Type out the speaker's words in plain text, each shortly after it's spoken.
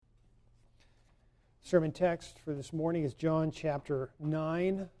sermon text for this morning is John chapter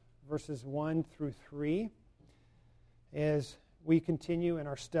 9, verses 1 through 3. As we continue in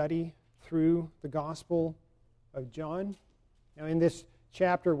our study through the Gospel of John. Now, in this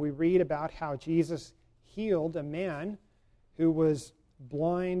chapter, we read about how Jesus healed a man who was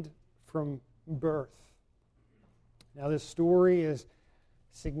blind from birth. Now, this story is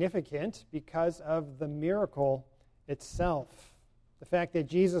significant because of the miracle itself. The fact that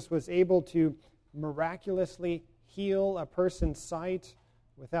Jesus was able to miraculously heal a person's sight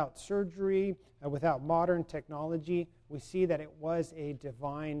without surgery, without modern technology. We see that it was a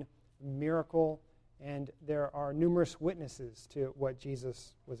divine miracle, and there are numerous witnesses to what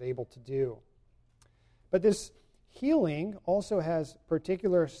Jesus was able to do. But this healing also has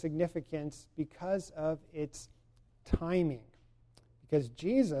particular significance because of its timing. Because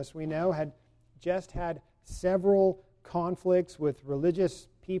Jesus, we know, had just had several conflicts with religious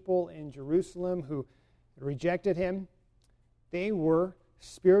people in Jerusalem who rejected him. They were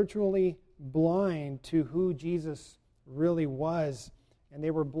spiritually blind to who Jesus really was, and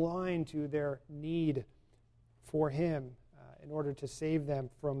they were blind to their need for him in order to save them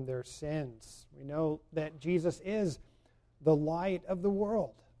from their sins. We know that Jesus is the light of the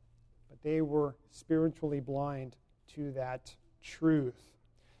world, but they were spiritually blind to that truth.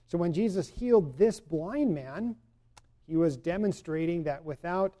 So when Jesus healed this blind man, he was demonstrating that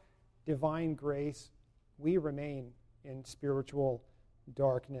without divine grace, we remain in spiritual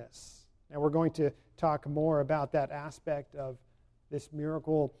darkness. Now we're going to talk more about that aspect of this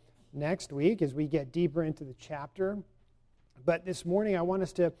miracle next week as we get deeper into the chapter. But this morning I want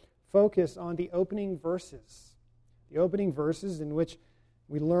us to focus on the opening verses. The opening verses in which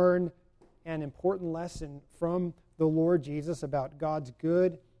we learn an important lesson from the Lord Jesus about God's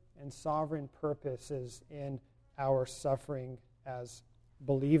good and sovereign purposes in our suffering as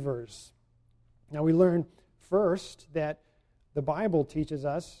believers. Now we learn first that the Bible teaches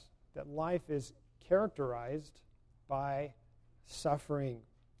us that life is characterized by suffering.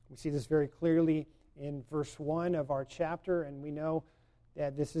 We see this very clearly in verse 1 of our chapter, and we know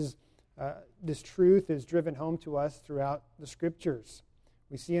that this truth is driven home to us throughout the Scriptures.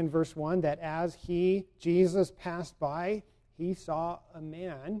 We see in verse 1 that as Jesus, passed by, he saw a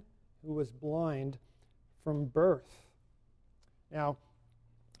man who was blind from birth. Now,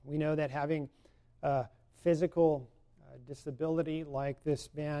 we know that having a physical disability like this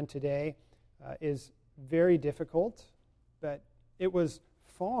man today is very difficult, but it was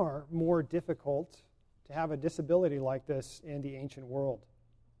far more difficult to have a disability like this in the ancient world.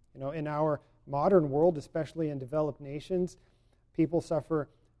 You know, in our modern world, especially in developed nations, people suffer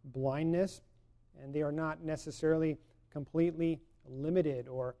blindness, and they are not necessarily completely limited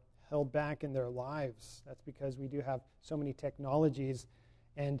or held back in their lives. That's because we do have so many technologies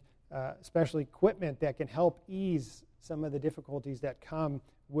and especially equipment that can help ease some of the difficulties that come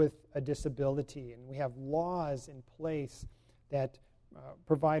with a disability. And we have laws in place that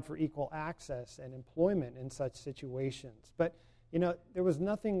provide for equal access and employment in such situations. But, you know, there was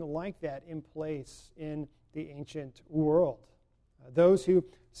nothing like that in place in the ancient world. Those who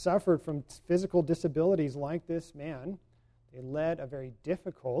suffered from physical disabilities like this man, they led a very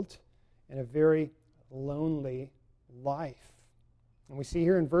difficult and a very lonely life. And we see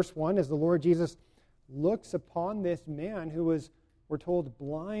here in verse 1, as the Lord Jesus looks upon this man who was, we're told,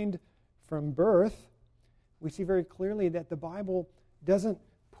 blind from birth, we see very clearly that the Bible doesn't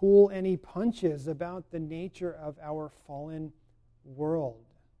pull any punches about the nature of our fallen world.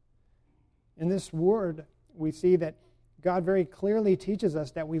 In this word, we see that God very clearly teaches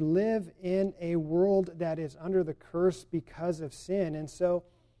us that we live in a world that is under the curse because of sin. And so,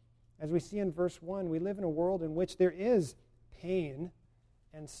 as we see in verse 1, we live in a world in which there is pain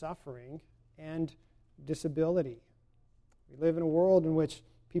and suffering and disability. We live in a world in which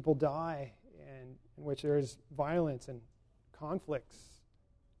people die and in which there is violence and conflicts,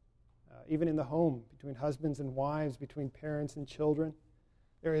 even in the home, between husbands and wives, between parents and children.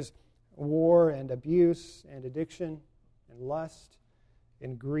 There is war and abuse and addiction and lust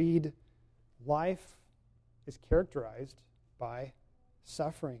and greed. Life is characterized by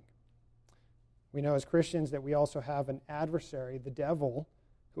suffering. We know as Christians that we also have an adversary, the devil,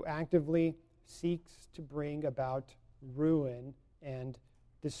 who actively seeks to bring about ruin and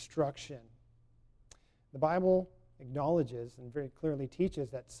destruction. The Bible acknowledges and very clearly teaches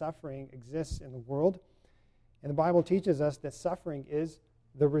that suffering exists in the world, and the Bible teaches us that suffering is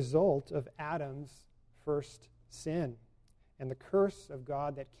the result of Adam's first sin and the curse of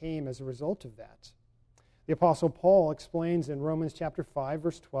God that came as a result of that. The Apostle Paul explains in Romans chapter 5,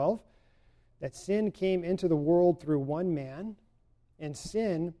 verse 12, that sin came into the world through one man, and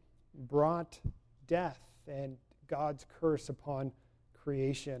sin brought death and God's curse upon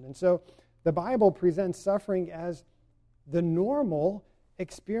creation. And so the Bible presents suffering as the normal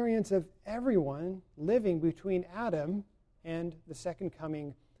experience of everyone living between Adam and the second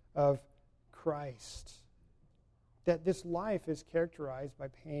coming of Christ. That this life is characterized by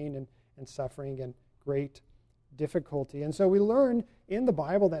pain and suffering and great difficulty. And so we learn in the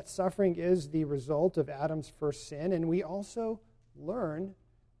Bible that suffering is the result of Adam's first sin, and we also learn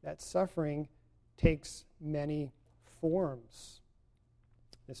that suffering takes many forms.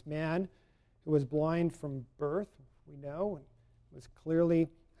 This man who was blind from birth, we know, was clearly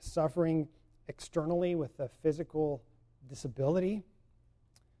suffering externally with a physical disability.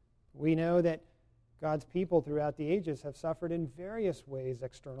 We know that God's people throughout the ages have suffered in various ways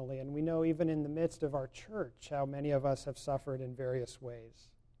externally, and we know even in the midst of our church how many of us have suffered in various ways.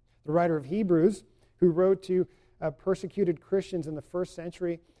 The writer of Hebrews, who wrote to persecuted Christians in the first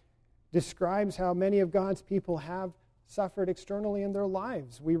century, describes how many of God's people have suffered externally in their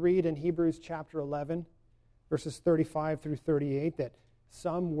lives. We read in Hebrews chapter 11, verses 35 through 38, that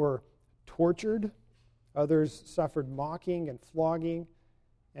some were tortured, others suffered mocking and flogging,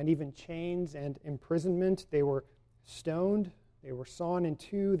 and even chains and imprisonment. They were stoned, they were sawn in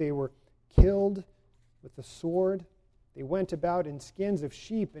two, they were killed with the sword. They went about in skins of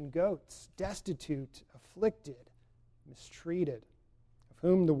sheep and goats, destitute, afflicted, mistreated, of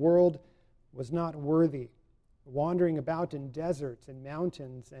whom the world was not worthy, wandering about in deserts and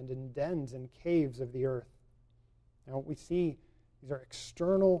mountains and in dens and caves of the earth. Now we see these are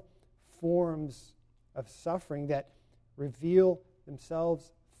external forms of suffering that reveal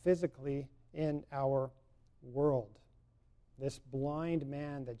themselves physically in our world. This blind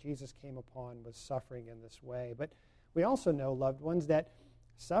man that Jesus came upon was suffering in this way. But we also know, loved ones, that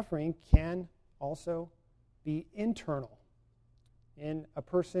suffering can also be internal in a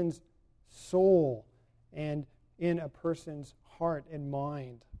person's soul and in a person's heart and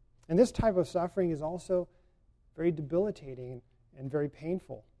mind. And this type of suffering is also very debilitating and very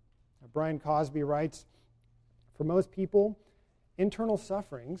painful. Brian Cosby writes, for most people, internal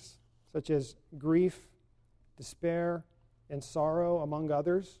sufferings, such as grief, despair, and sorrow, among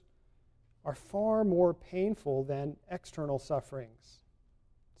others, are far more painful than external sufferings,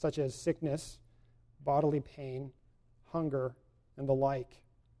 such as sickness, bodily pain, hunger, and the like.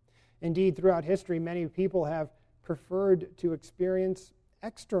 Indeed, throughout history, many people have preferred to experience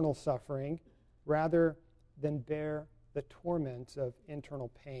external suffering rather than bear the torment of internal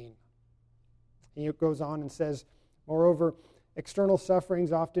pain. He goes on and says, moreover, external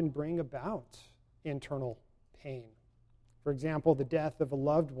sufferings often bring about internal pain. For example, the death of a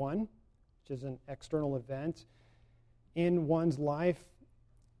loved one, which is an external event in one's life,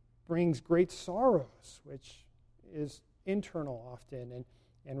 brings great sorrows, which is internal often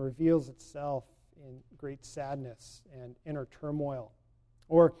and reveals itself in great sadness and inner turmoil.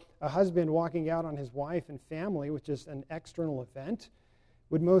 Or a husband walking out on his wife and family, which is an external event,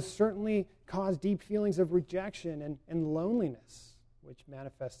 would most certainly cause deep feelings of rejection and loneliness, which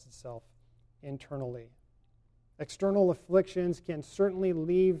manifests itself internally. External afflictions can certainly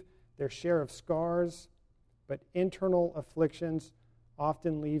leave their share of scars, but internal afflictions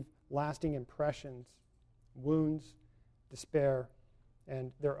often leave lasting impressions, wounds, despair,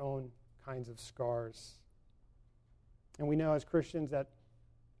 and their own kinds of scars. And we know as Christians that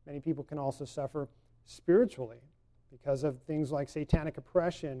many people can also suffer spiritually because of things like satanic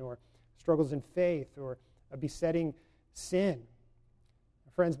oppression or struggles in faith or a besetting sin.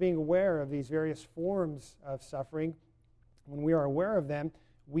 Friends, being aware of these various forms of suffering, when we are aware of them,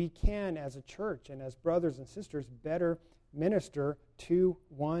 we can, as a church and as brothers and sisters, better minister to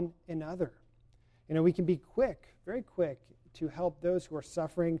one another. You know, we can be quick, very quick, to help those who are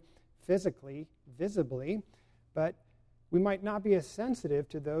suffering physically, visibly, but we might not be as sensitive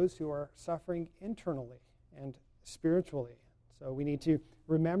to those who are suffering internally and spiritually. So we need to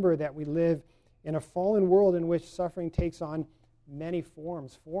remember that we live in a fallen world in which suffering takes on many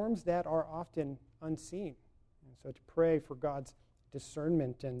forms that are often unseen. And so to pray for God's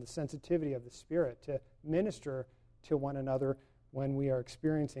discernment and the sensitivity of the Spirit to minister to one another when we are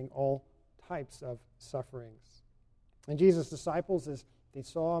experiencing all types of sufferings. And Jesus' disciples, as they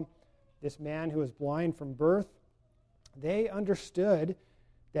saw this man who was blind from birth, they understood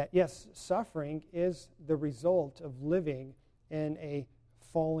that, yes, suffering is the result of living in a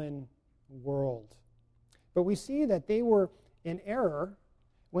fallen world. But we see that they were in error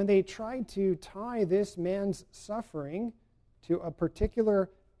when they tried to tie this man's suffering to a particular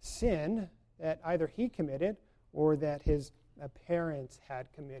sin that either he committed or that his parents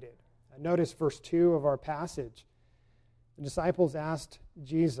had committed. Notice verse 2 of our passage. The disciples asked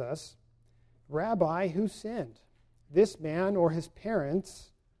Jesus, "Rabbi, who sinned, this man or his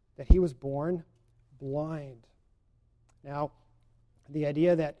parents, that he was born blind?" Now, the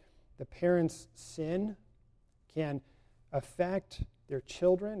idea that the parents' sin can affect their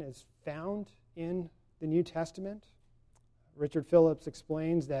children is found in the New Testament. Richard Phillips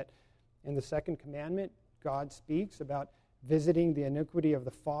explains that in the second commandment, God speaks about visiting the iniquity of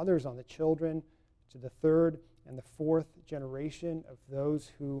the fathers on the children to the third and the fourth generation of those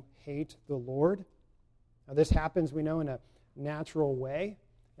who hate the Lord. Now, this happens, we know, in a natural way,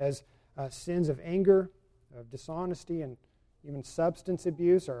 as sins of anger, of dishonesty, and even substance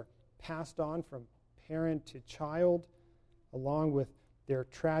abuse are passed on from parent to child, along with their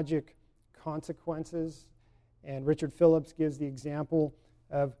tragic consequences. And Richard Phillips gives the example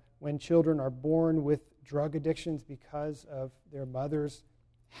of when children are born with drug addictions because of their mother's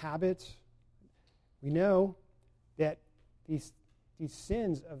habits. We know that these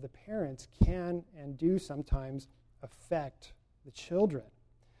sins of the parents can and do sometimes affect the children.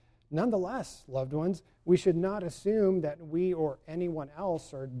 Nonetheless, loved ones, we should not assume that we or anyone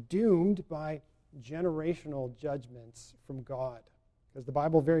else are doomed by generational judgments from God, because the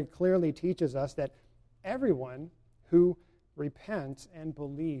Bible very clearly teaches us that everyone who repents and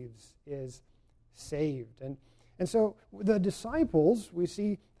believes is saved. And so the disciples, we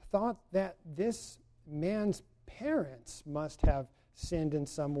see, thought that this man's parents must have sinned in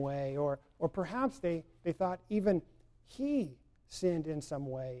some way, or perhaps they thought even he sinned in some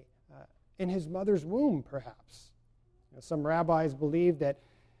way, in his mother's womb, perhaps. Some rabbis believe that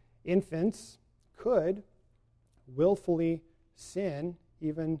infants could willfully sin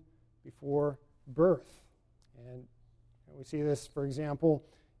even before birth. And we see this, for example,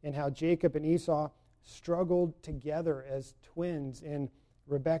 in how Jacob and Esau struggled together as twins in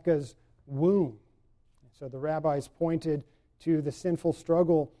Rebekah's womb. So the rabbis pointed to the sinful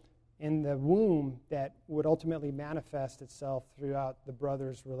struggle in the womb that would ultimately manifest itself throughout the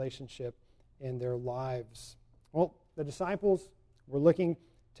brothers' relationship in their lives. Well, the disciples were looking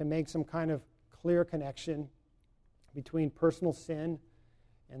to make some kind of clear connection between personal sin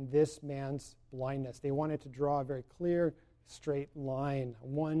and this man's blindness. They wanted to draw a very clear, straight line, a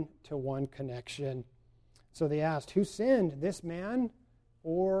one-to-one connection. So they asked, who sinned, this man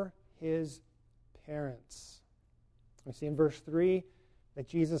or his parents? We see in verse 3 that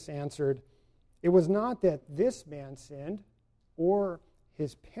Jesus answered, "It was not that this man sinned or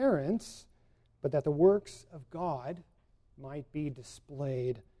his parents, but that the works of God might be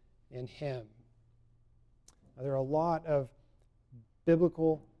displayed in him." Now, there are a lot of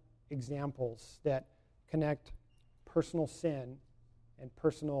biblical examples that connect personal sin and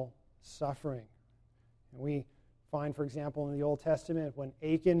personal suffering. And we find, for example, in the Old Testament, when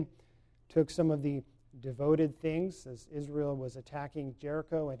Achan took some of the devoted things as Israel was attacking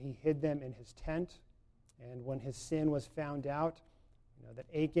Jericho, and he hid them in his tent. And when his sin was found out,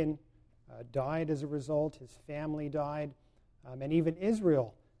 that Achan died as a result, his family died, and even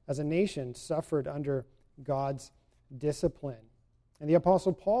Israel as a nation suffered under God's discipline. And the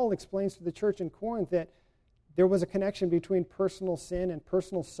Apostle Paul explains to the church in Corinth that there was a connection between personal sin and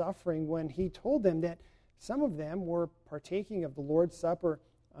personal suffering when he told them that some of them were partaking of the Lord's Supper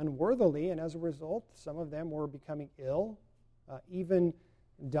unworthily, and as a result, some of them were becoming ill, even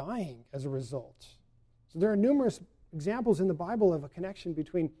dying as a result. So there are numerous examples in the Bible of a connection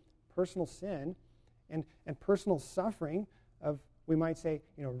between personal sin and personal suffering, of, we might say,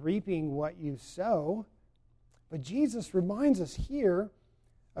 reaping what you sow. But Jesus reminds us here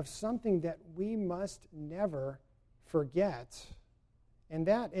of something that we must never forget, and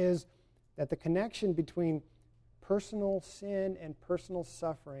that is that the connection between personal sin and personal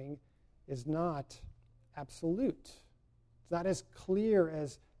suffering is not absolute. It's not as clear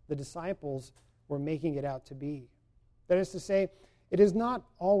as the disciples were making it out to be. That is to say, it is not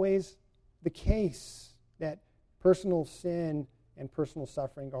always the case that personal sin and personal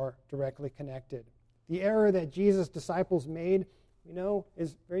suffering are directly connected. The error that Jesus' disciples made,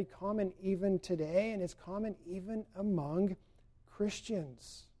 is very common even today, and it's common even among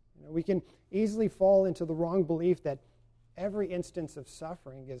Christians. We can easily fall into the wrong belief that every instance of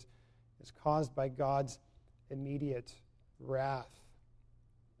suffering is caused by God's immediate wrath.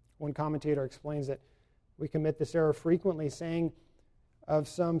 One commentator explains that we commit this error frequently, saying of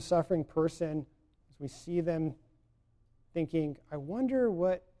some suffering person, as we see them, thinking, I wonder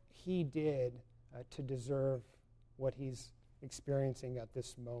what he did to deserve what he's experiencing at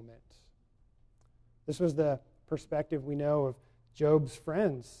this moment. This was the perspective we know of Job's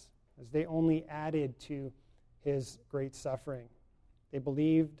friends, as they only added to his great suffering. They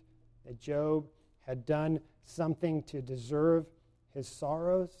believed that Job had done something to deserve his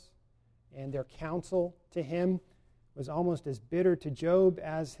sorrows, and their counsel to him was almost as bitter to Job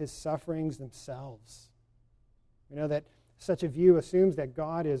as his sufferings themselves. We know that such a view assumes that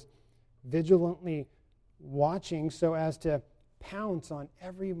God is vigilantly watching so as to pounce on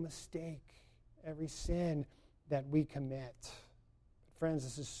every mistake, every sin that we commit. Friends,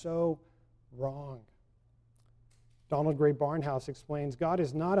 this is so wrong. Donald Gray Barnhouse explains, God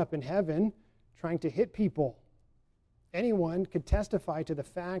is not up in heaven trying to hit people. Anyone could testify to the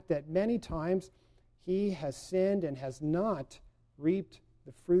fact that many times he has sinned and has not reaped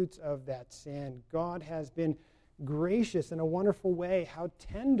the fruits of that sin. God has been gracious in a wonderful way, how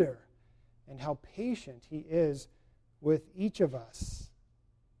tender and how patient he is with each of us.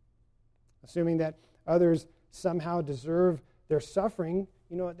 Assuming that others somehow deserve their suffering,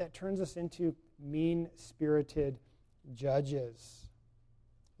 that turns us into mean-spirited judges.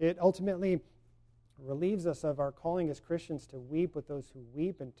 It ultimately relieves us of our calling as Christians to weep with those who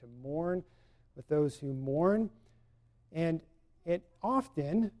weep and to mourn with those who mourn. And it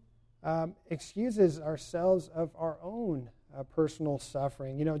often excuses ourselves of our own personal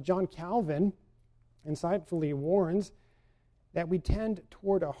suffering. John Calvin insightfully warns that we tend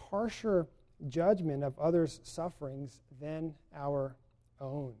toward a harsher judgment of others' sufferings than our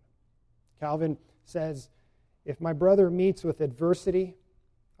own. Calvin says, "If my brother meets with adversity,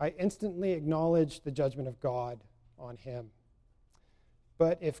 I instantly acknowledge the judgment of God on him.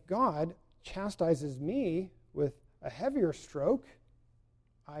 But if God chastises me with a heavier stroke,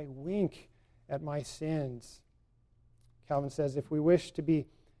 I wink at my sins." Calvin says, if we wish to be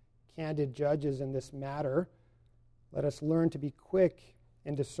candid judges in this matter, let us learn to be quick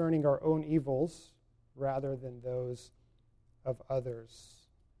in discerning our own evils rather than those of others.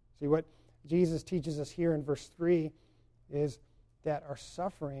 See, what Jesus teaches us here in verse 3 is that our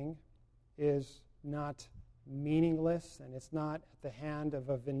suffering is not meaningless and it's not at the hand of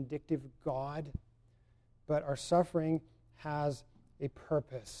a vindictive God, but our suffering has a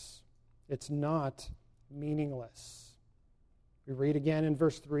purpose. It's not meaningless. We read again in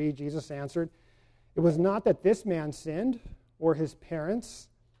verse 3, Jesus answered, "It was not that this man sinned or his parents,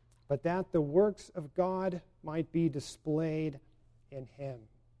 but that the works of God might be displayed in him."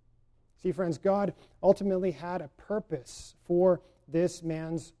 See, friends, God ultimately had a purpose for this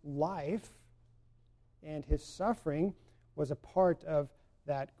man's life, and his suffering was a part of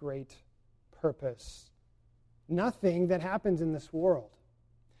that great purpose. Nothing that happens in this world,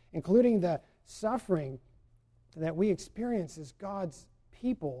 including the suffering that we experience as God's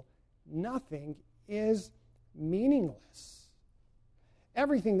people, nothing is meaningless.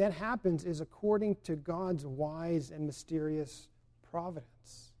 Everything that happens is according to God's wise and mysterious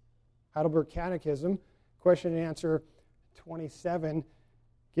providence. Heidelberg Catechism, question and answer 27,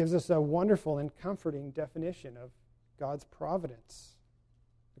 gives us a wonderful and comforting definition of God's providence.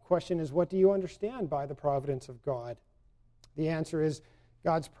 The question is, what do you understand by the providence of God? The answer is,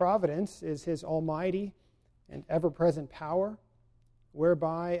 God's providence is his almighty and ever-present power,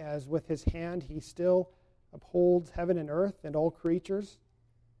 whereby, as with his hand, he still upholds heaven and earth and all creatures,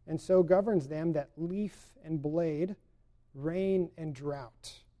 and so governs them that leaf and blade, rain and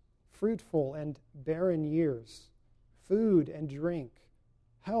drought, fruitful and barren years, food and drink,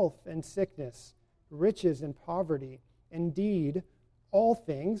 health and sickness, riches and poverty. Indeed, all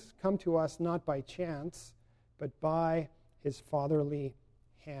things come to us not by chance, but by his fatherly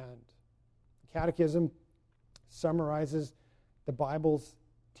hand. The Catechism summarizes the Bible's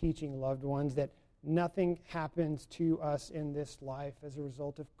teaching, loved ones, that nothing happens to us in this life as a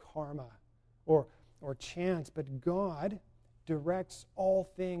result of karma or chance, but God directs all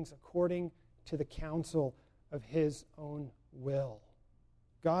things according to the counsel of his own will.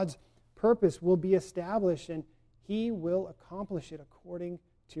 God's purpose will be established, and he will accomplish it according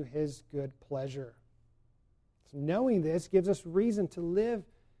to his good pleasure. So knowing this gives us reason to live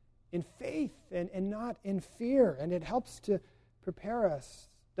in faith and not in fear, and it helps to prepare us,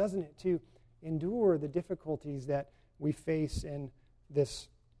 doesn't it, to endure the difficulties that we face in this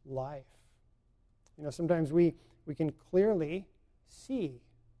life. Sometimes we can clearly see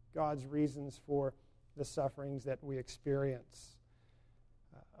God's reasons for the sufferings that we experience.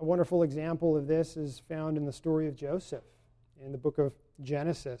 A wonderful example of this is found in the story of Joseph in the book of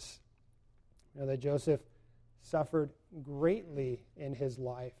Genesis. That Joseph suffered greatly in his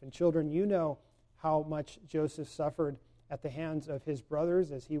life. And children, you know how much Joseph suffered at the hands of his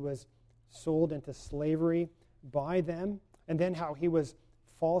brothers as he was sold into slavery by them, and then how he was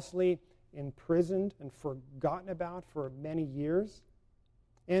falsely imprisoned and forgotten about for many years.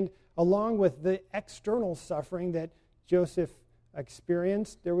 And along with the external suffering that Joseph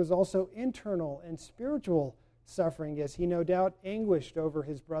experienced, there was also internal and spiritual suffering as he no doubt anguished over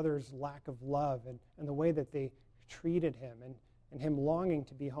his brother's lack of love and the way that they treated him, and him longing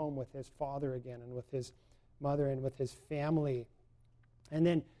to be home with his father again and with his mother and with his family. And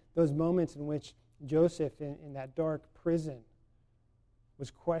then those moments in which Joseph, in that dark prison,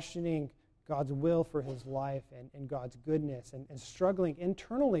 was questioning God's will for his life and God's goodness and struggling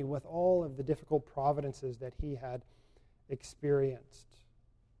internally with all of the difficult providences that he had experienced.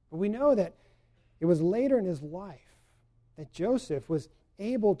 But we know that it was later in his life that Joseph was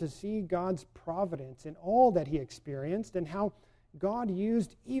able to see God's providence in all that he experienced and how God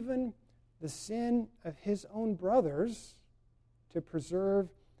used even the sin of his own brothers to preserve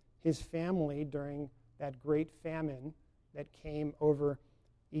his family during that great famine that came over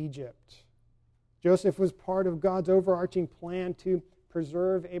Egypt. Joseph was part of God's overarching plan to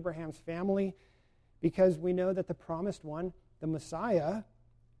preserve Abraham's family because we know that the promised one, the Messiah,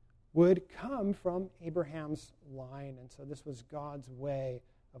 would come from Abraham's line. And so this was God's way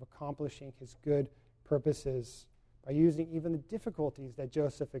of accomplishing his good purposes by using even the difficulties that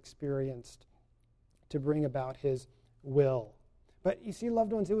Joseph experienced to bring about his will. But you see,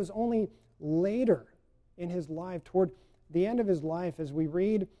 loved ones, it was only later in his life, toward the end of his life, as we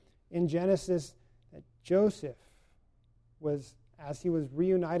read in Genesis, that Joseph was, as he was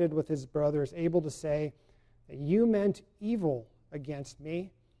reunited with his brothers, able to say that you meant evil against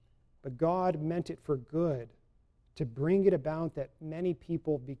me, but God meant it for good, to bring it about that many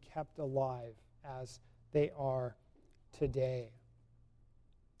people be kept alive as they are today.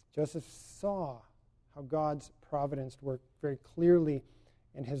 Joseph saw how God's providence worked very clearly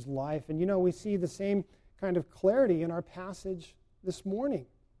in his life. And we see the same kind of clarity in our passage this morning.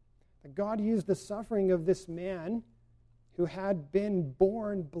 That God used the suffering of this man who had been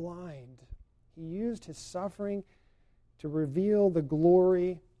born blind. He used his suffering to reveal the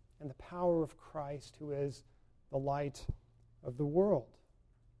glory and the power of Christ, who is the light of the world.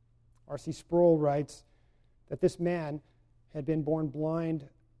 R.C. Sproul writes that this man had been born blind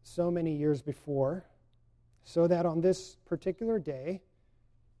so many years before, so that on this particular day,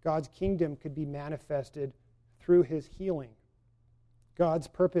 God's kingdom could be manifested through his healing. God's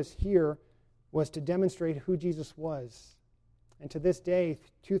purpose here was to demonstrate who Jesus was. And to this day,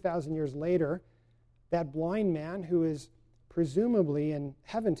 2,000 years later, that blind man, who is presumably in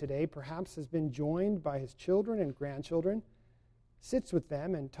heaven today, perhaps has been joined by his children and grandchildren, sits with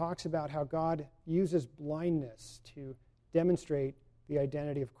them and talks about how God uses blindness to demonstrate the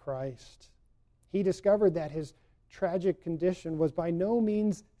identity of Christ. He discovered that his tragic condition was by no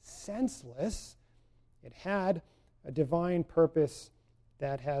means senseless. It had a divine purpose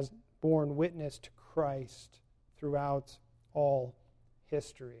that has borne witness to Christ throughout all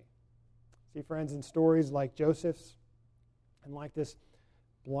history. See, friends, in stories like Joseph's and like this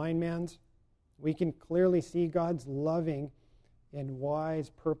blind man's, we can clearly see God's loving and wise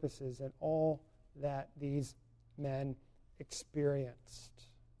purposes in all that these men experienced.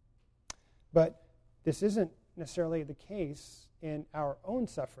 But this isn't necessarily the case in our own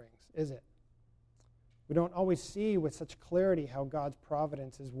sufferings, is it? We don't always see with such clarity how God's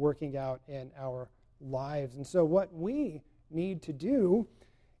providence is working out in our lives. And so what we need to do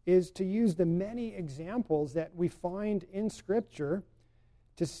is to use the many examples that we find in Scripture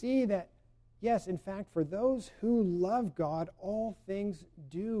to see that, yes, in fact, for those who love God, all things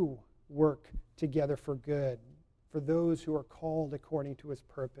do work together for good, for those who are called according to his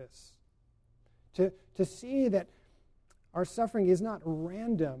purpose. To see that our suffering is not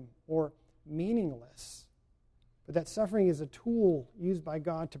random or meaningless, but that suffering is a tool used by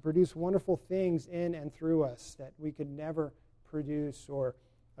God to produce wonderful things in and through us that we could never produce or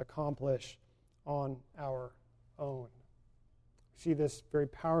accomplish on our own. We see this very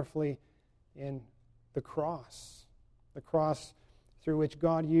powerfully in the cross through which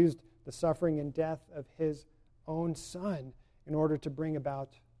God used the suffering and death of his own Son in order to bring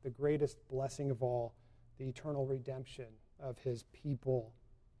about the greatest blessing of all, the eternal redemption of his people.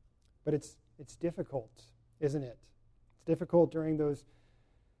 But it's difficult, isn't it? It's difficult during those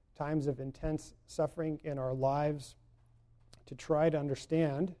times of intense suffering in our lives to try to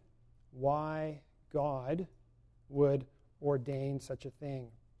understand why God would ordain such a thing.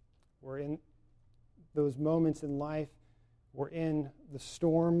 We're in those moments in life, we're in the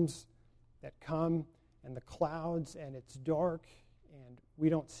storms that come and the clouds, and it's dark, and we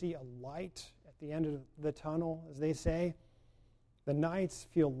don't see a light at the end of the tunnel, as they say. The nights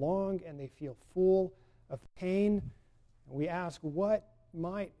feel long and they feel full of pain. And we ask, what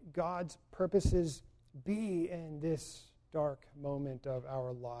might God's purposes be in this dark moment of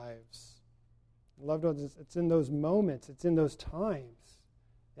our lives? Loved ones, it's in those moments, it's in those times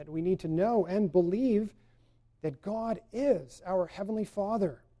that we need to know and believe that God is our Heavenly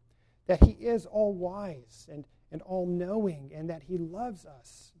Father, that He is all-wise and all-knowing, and that He loves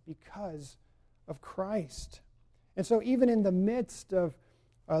us because of Christ. And so even in the midst of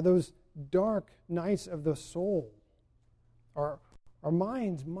those dark nights of the soul, our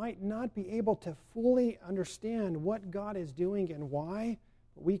minds might not be able to fully understand what God is doing and why,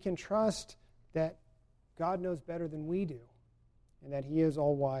 but we can trust that God knows better than we do, and that He is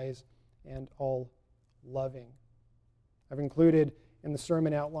all-wise and all-loving. I've included in the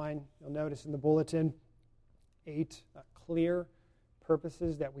sermon outline, you'll notice in the bulletin, 8 clear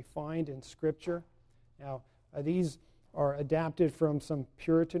purposes that we find in Scripture. Now, these are adapted from some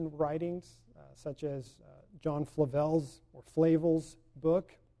Puritan writings, such as John Flavel's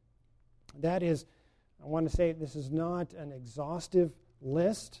book. That is, I want to say this is not an exhaustive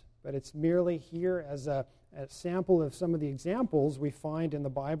list, but it's merely here as a sample of some of the examples we find in the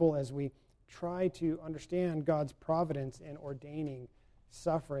Bible as we try to understand God's providence in ordaining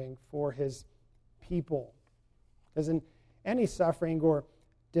suffering for His people. Because in any suffering or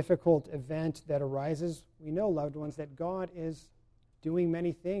difficult event that arises, we know, loved ones, that God is doing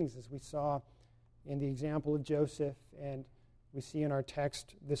many things, as we saw in the example of Joseph and we see in our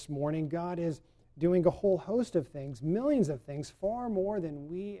text this morning. God is doing a whole host of things, millions of things, far more than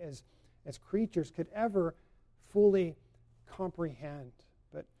we as creatures could ever fully comprehend.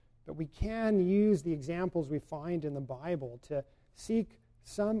 But we can use the examples we find in the Bible to seek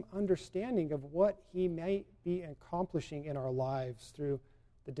some understanding of what He may be accomplishing in our lives through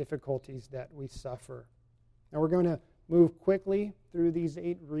the difficulties that we suffer. Now we're going to move quickly through these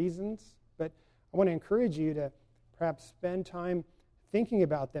 8 reasons, but I want to encourage you to perhaps spend time thinking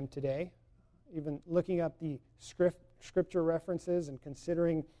about them today, even looking up the scripture references and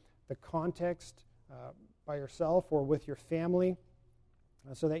considering the context by yourself or with your family,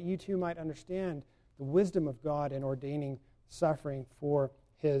 so that you too might understand the wisdom of God in ordaining suffering for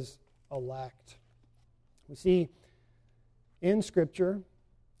His elect. We see in Scripture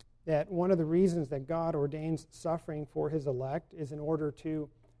that one of the reasons that God ordains suffering for His elect is in order to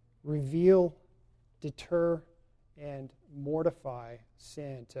reveal, deter, and mortify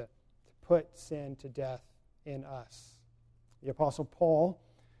sin, to put sin to death in us. The Apostle Paul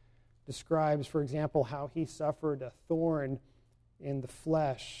describes, for example, how he suffered a thorn in the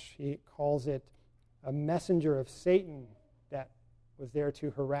flesh. He calls it a messenger of Satan that was there to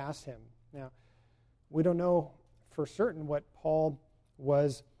harass him. Now, we don't know for certain what Paul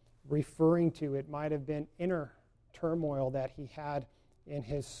was referring to. It might have been inner turmoil that he had in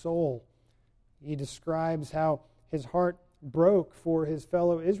his soul. He describes how his heart broke for his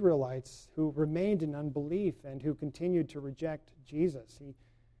fellow Israelites who remained in unbelief and who continued to reject Jesus. He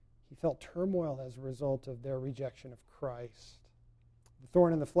felt turmoil as a result of their rejection of Christ. The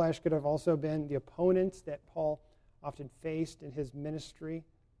thorn in the flesh could have also been the opponents that Paul often faced in his ministry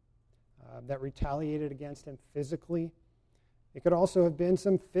that retaliated against him physically. It could also have been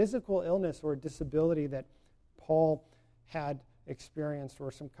some physical illness or disability that Paul had experienced,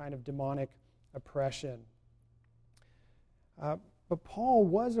 or some kind of demonic oppression. But Paul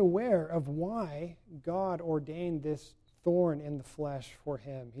was aware of why God ordained this thorn in the flesh for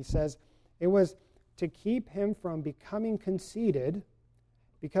him. He says it was to keep him from becoming conceited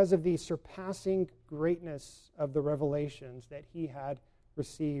because of the surpassing greatness of the revelations that he had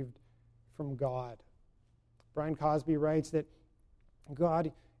received from God. Brian Cosby writes that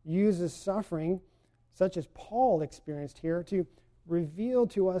God uses suffering, such as Paul experienced here, to reveal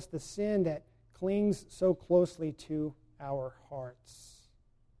to us the sin that clings so closely to our hearts.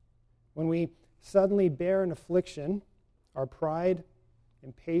 When we suddenly bear an affliction, our pride,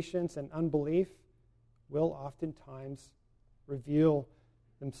 impatience, and unbelief will oftentimes reveal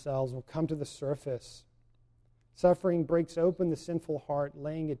themselves, will come to the surface. Suffering breaks open the sinful heart,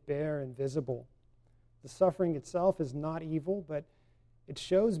 laying it bare and visible. The suffering itself is not evil, but it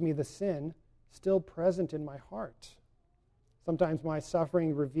shows me the sin still present in my heart. Sometimes my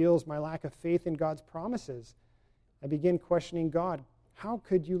suffering reveals my lack of faith in God's promises. I begin questioning God. How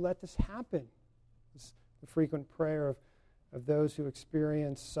could you let this happen? It's the frequent prayer of those who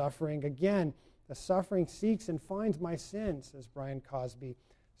experience suffering. Again, the suffering seeks and finds my sin, says Brian Cosby,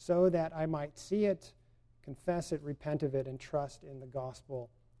 so that I might see it, confess it, repent of it, and trust in the gospel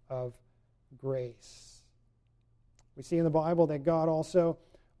of grace. We see in the Bible that God also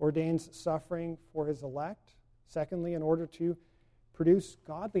ordains suffering for His elect. Secondly, in order to produce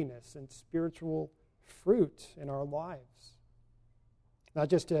godliness and spiritual fruit in our lives. Not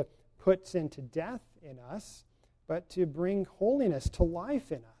just to put sin to death in us, but to bring holiness to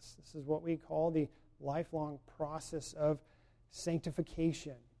life in us. This is what we call the lifelong process of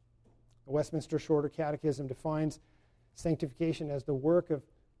sanctification. The Westminster Shorter Catechism defines sanctification as the work of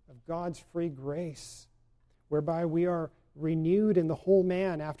God's free grace, whereby we are renewed in the whole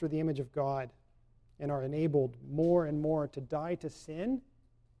man after the image of God and are enabled more and more to die to sin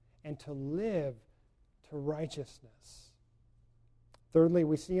and to live to righteousness. Thirdly,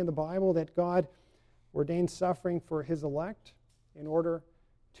 we see in the Bible that God ordains suffering for his elect in order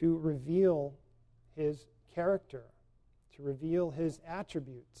to reveal his character, to reveal his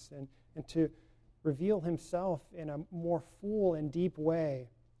attributes, and to reveal himself in a more full and deep way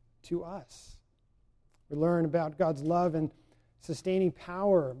to us. We learn about God's love and sustaining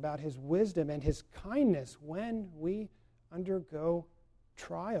power, about his wisdom and his kindness when we undergo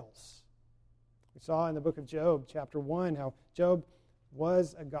trials. We saw in the book of Job, chapter 1, how Job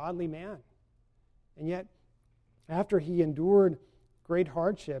was a godly man. And yet, after he endured great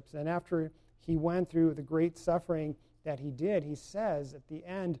hardships and after he went through the great suffering that he did, he says at the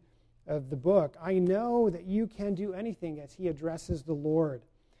end of the book, I know that you can do anything, as he addresses the Lord,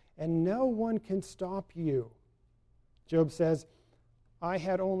 and no one can stop you. Job says, I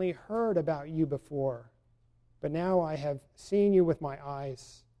had only heard about you before, but now I have seen you with my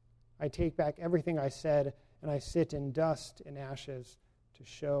eyes. I take back everything I said, and I sit in dust and ashes to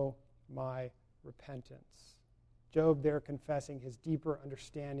show my repentance. Job there confessing his deeper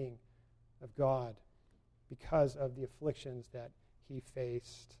understanding of God because of the afflictions that he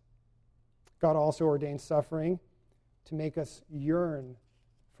faced. God also ordained suffering to make us yearn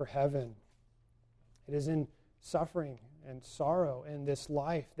for heaven. It is in suffering and sorrow in this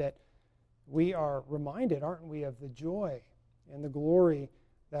life that we are reminded, aren't we, of the joy and the glory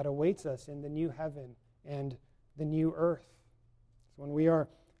that awaits us in the new heaven and the new earth. So when we are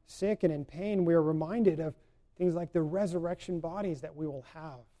sick and in pain, we are reminded of things like the resurrection bodies that we will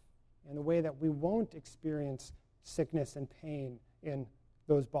have and the way that we won't experience sickness and pain in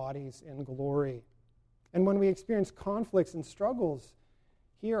those bodies in glory. And when we experience conflicts and struggles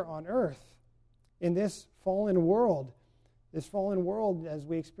here on earth, in this fallen world, as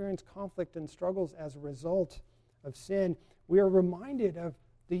we experience conflict and struggles as a result of sin, we are reminded of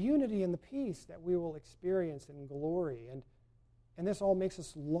the unity and the peace that we will experience in glory. And this all makes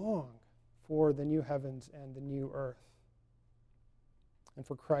us long for the new heavens and the new earth and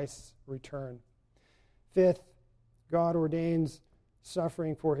for Christ's return. Fifth, God ordains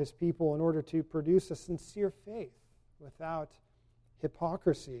suffering for his people in order to produce a sincere faith without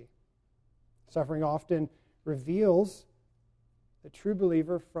hypocrisy. Suffering often reveals the true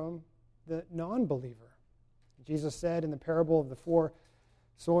believer from the non-believer. Jesus said in the parable of the 4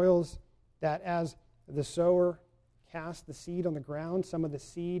 soils that as the sower cast the seed on the ground, some of the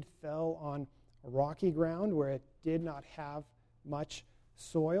seed fell on rocky ground where it did not have much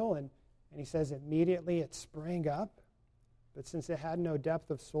soil, and he says immediately it sprang up. But since it had no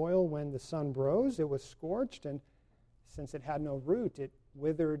depth of soil, when the sun rose, it was scorched, and since it had no root, it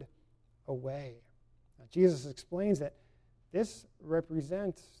withered away. Now, Jesus explains that this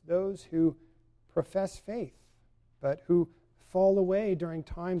represents those who profess faith, but who fall away during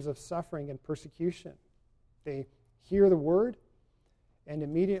times of suffering and persecution. They hear the word and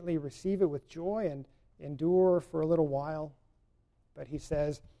immediately receive it with joy and endure for a little while. But he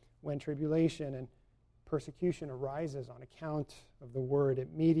says, when tribulation and persecution arises on account of the word,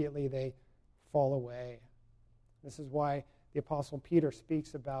 immediately they fall away. This is why the Apostle Peter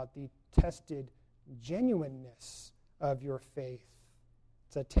speaks about the tested genuineness of your faith.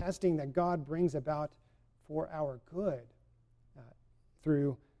 It's a testing that God brings about for our good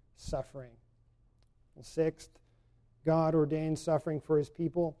through suffering. Well, sixth, God ordains suffering for his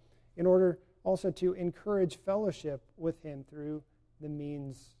people in order also to encourage fellowship with him through the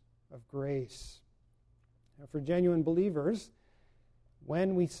means of grace. Now, for genuine believers,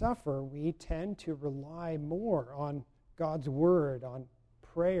 when we suffer, we tend to rely more on God's word, on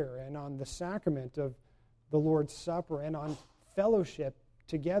prayer, and on the sacrament of the Lord's Supper, and on fellowship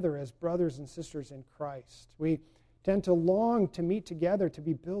together as brothers and sisters in Christ. We tend to long to meet together, to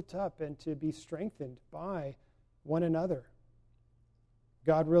be built up, and to be strengthened by one another.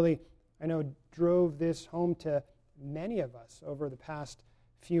 God really, I know, drove this home to many of us over the past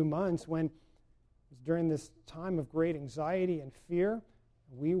few months when, during this time of great anxiety and fear,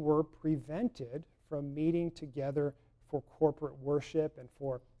 we were prevented from meeting together for corporate worship and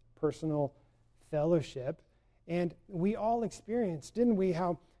for personal fellowship. And we all experienced, didn't we,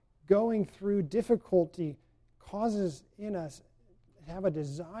 how going through difficulty causes in us to have a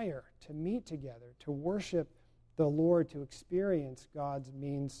desire to meet together, to worship the Lord, to experience God's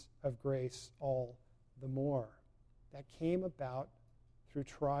means of grace all the more. That came about through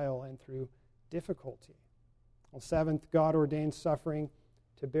trial and through difficulty. Well, seventh, God ordains suffering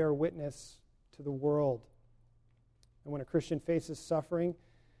to bear witness to the world. And when a Christian faces suffering,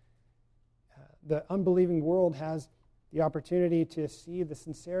 the unbelieving world has the opportunity to see the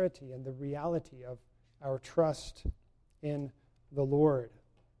sincerity and the reality of our trust in the Lord.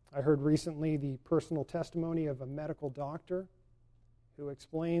 I heard recently the personal testimony of a medical doctor who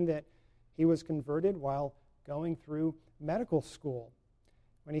explained that he was converted while going through medical school.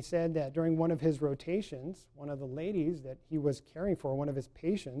 When he said that during one of his rotations, one of the ladies that he was caring for, one of his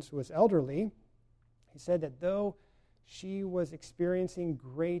patients who was elderly, he said that though she was experiencing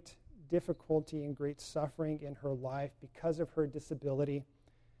great difficulty and great suffering in her life because of her disability,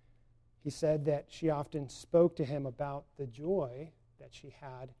 he said that she often spoke to him about the joy that she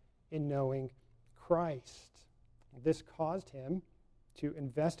had in knowing Christ. This caused him to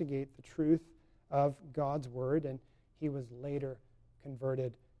investigate the truth of God's word, and he was later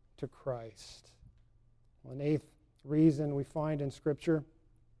converted to Christ. Well, an eighth reason we find in Scripture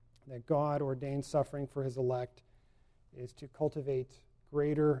that God ordained suffering for his elect is to cultivate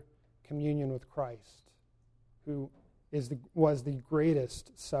greater communion with Christ, who was the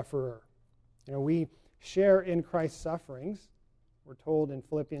greatest sufferer. We share in Christ's sufferings. We're told in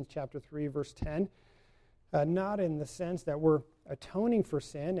Philippians chapter 3, verse 10, not in the sense that we're atoning for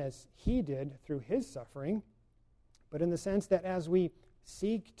sin as he did through his suffering, but in the sense that as we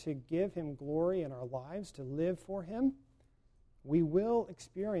seek to give him glory in our lives, to live for him, we will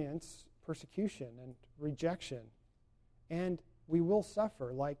experience persecution and rejection, and we will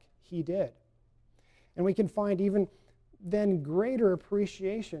suffer like he did. And we can find even then greater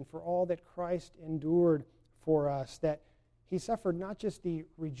appreciation for all that Christ endured for us, that he suffered not just the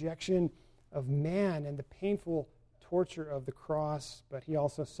rejection of man and the painful torture of the cross, but he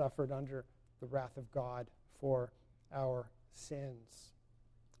also suffered under the wrath of God for our sins.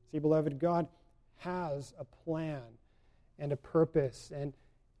 See, beloved, God has a plan and a purpose, and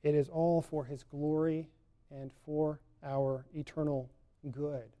it is all for his glory and for our eternal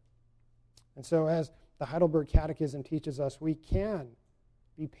good. And so, as the Heidelberg Catechism teaches us, we can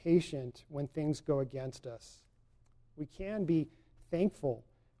be patient when things go against us. We can be thankful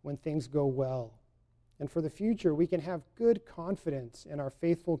when things go well. And for the future, we can have good confidence in our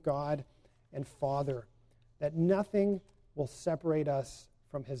faithful God and Father that nothing will separate us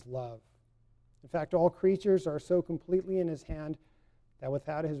from his love. In fact, all creatures are so completely in his hand that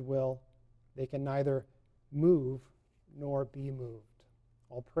without his will, they can neither move nor be moved.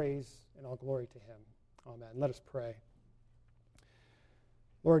 All praise and all glory to him. Amen. Let us pray.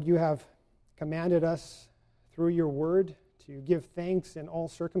 Lord, you have commanded us through your word to give thanks in all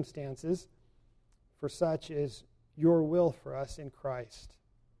circumstances, for such is your will for us in Christ.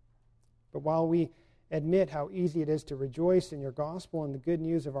 But while we admit how easy it is to rejoice in your gospel and the good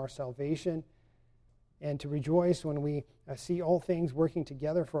news of our salvation, and to rejoice when we see all things working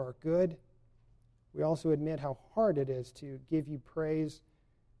together for our good, we also admit how hard it is to give you praise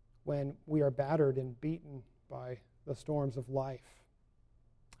when we are battered and beaten by the storms of life.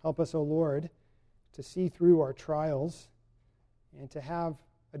 Help us, O Lord, to see through our trials and to have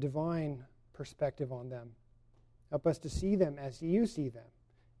a divine perspective on them. Help us to see them as you see them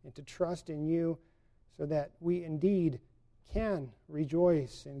and to trust in you so that we indeed can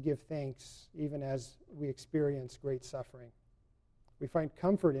rejoice and give thanks even as we experience great suffering. We find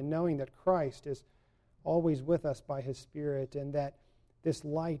comfort in knowing that Christ is always with us by his Spirit, and that this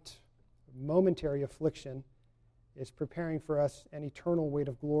light, momentary affliction is preparing for us an eternal weight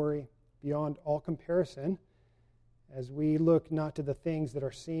of glory beyond all comparison as we look not to the things that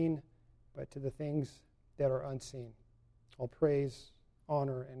are seen, but to the things that are unseen. All praise,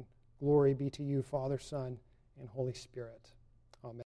 honor, and glory be to you, Father, Son, and Holy Spirit.